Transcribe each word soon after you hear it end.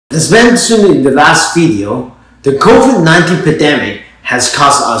As mentioned in the last video, the COVID-19 pandemic has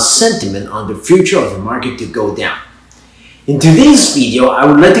caused our sentiment on the future of the market to go down. In today's video, I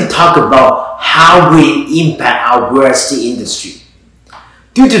would like to talk about how will it impact our real estate industry.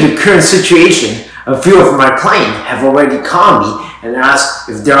 Due to the current situation, a few of my clients have already called me and asked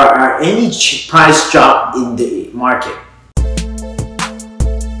if there are any price drop in the market.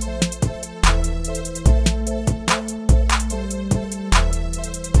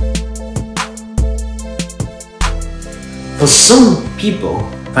 For some people,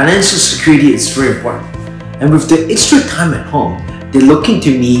 financial security is very important, and with the extra time at home, they're looking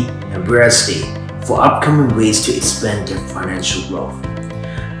to me and real estate for upcoming ways to expand their financial growth.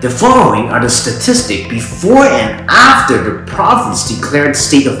 The following are the statistics before and after the province declared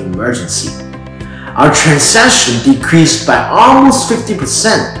state of emergency. Our transaction decreased by almost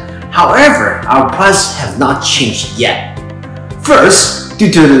 50%. However, our prices have not changed yet. First,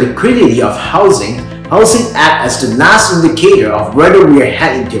 due to the liquidity of housing acts as the last indicator of whether we are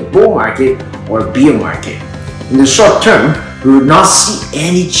heading to a bull market or a bear market. In the short term, we will not see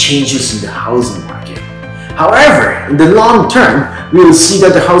any changes in the housing market. However, in the long term, we will see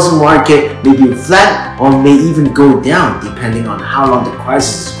that the housing market may be flat or may even go down depending on how long the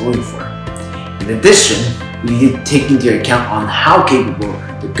crisis is going for. In addition, we need to take into account on how capable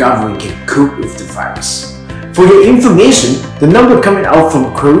the government can cope with the virus. For your information, the number coming out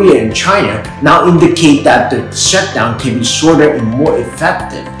from Korea and China now indicate that the shutdown can be shorter and more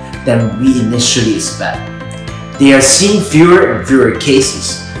effective than we initially expect. They are seeing fewer and fewer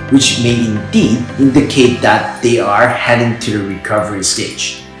cases, which may indeed indicate that they are heading to the recovery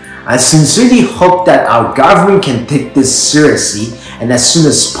stage. I sincerely hope that our government can take this seriously and as soon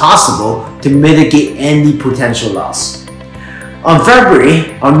as possible to mitigate any potential loss. On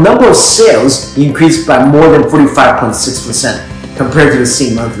February, our number of sales increased by more than 45.6% compared to the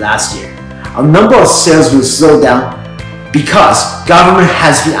same month last year. Our number of sales will slow down because government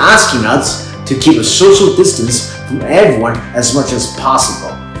has been asking us to keep a social distance from everyone as much as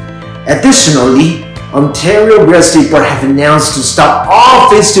possible. Additionally, Ontario Real Estate Board have announced to stop all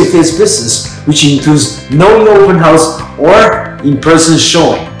face-to-face business, which includes no open house or in-person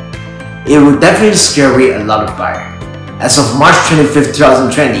showing. It will definitely scare away a lot of buyers. As of March 25,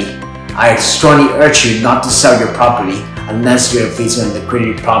 2020, I strongly urge you not to sell your property unless you are facing a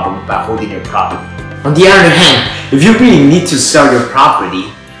liquidity problem by holding your property. On the other hand, if you really need to sell your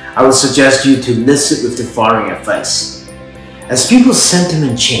property, I would suggest you to list it with the following advice. As people's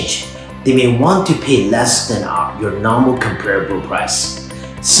sentiment change, they may want to pay less than your normal comparable price.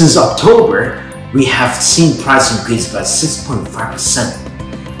 Since October, we have seen price increase by 6.5%.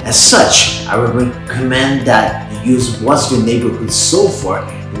 As such, I would recommend that you use what your neighborhood sold for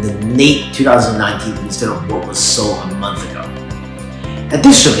in the late 2019 instead of what was sold a month ago.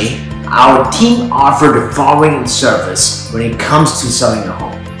 Additionally, our team offered the following service when it comes to selling a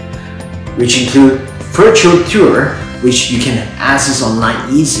home, which include virtual tour, which you can access online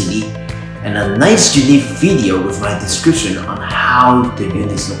easily, and a nice unique video with my description on how the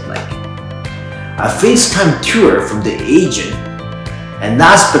units look like, a FaceTime tour from the agent, and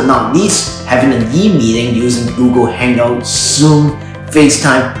last but not least, having an e-meeting using Google Hangouts, Zoom,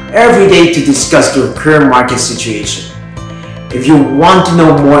 FaceTime every day to discuss your current market situation. If you want to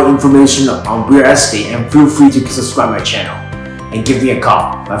know more information on real estate, and feel free to subscribe my channel and give me a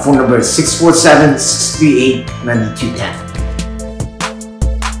call. My phone number is 647-638-9210.